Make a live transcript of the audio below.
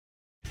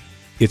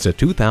It's a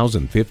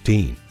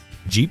 2015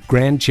 Jeep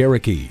Grand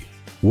Cherokee.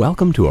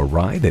 Welcome to a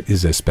ride that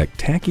is as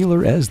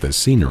spectacular as the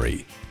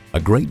scenery. A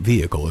great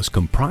vehicle is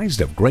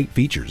comprised of great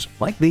features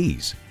like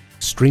these: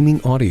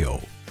 streaming audio,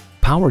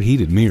 power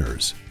heated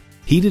mirrors,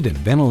 heated and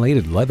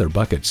ventilated leather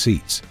bucket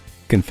seats,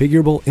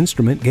 configurable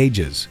instrument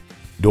gauges,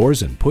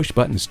 doors and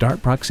push-button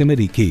start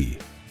proximity key,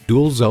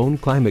 dual zone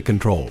climate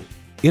control,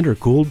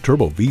 intercooled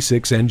turbo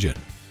V6 engine,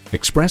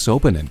 express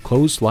open and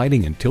closed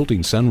sliding and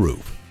tilting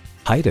sunroof,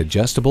 height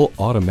adjustable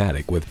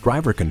automatic with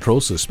driver control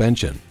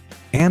suspension,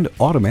 and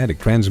automatic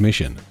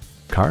transmission.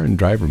 Car and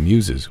driver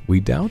muses, we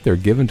doubt they're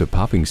given to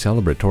popping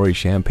celebratory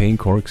champagne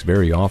corks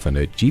very often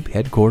at Jeep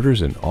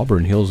headquarters in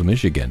Auburn Hills,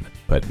 Michigan,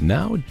 but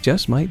now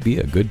just might be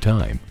a good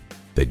time.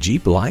 The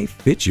Jeep life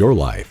fits your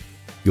life.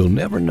 You'll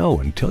never know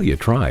until you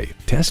try.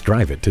 Test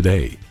drive it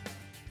today.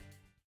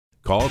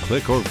 Call,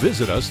 click, or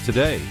visit us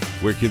today.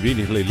 We're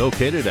conveniently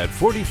located at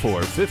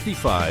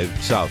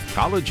 4455 South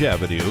College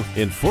Avenue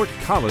in Fort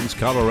Collins,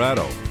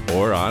 Colorado,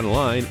 or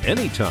online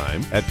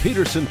anytime at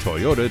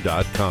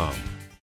pedersentoyota.com.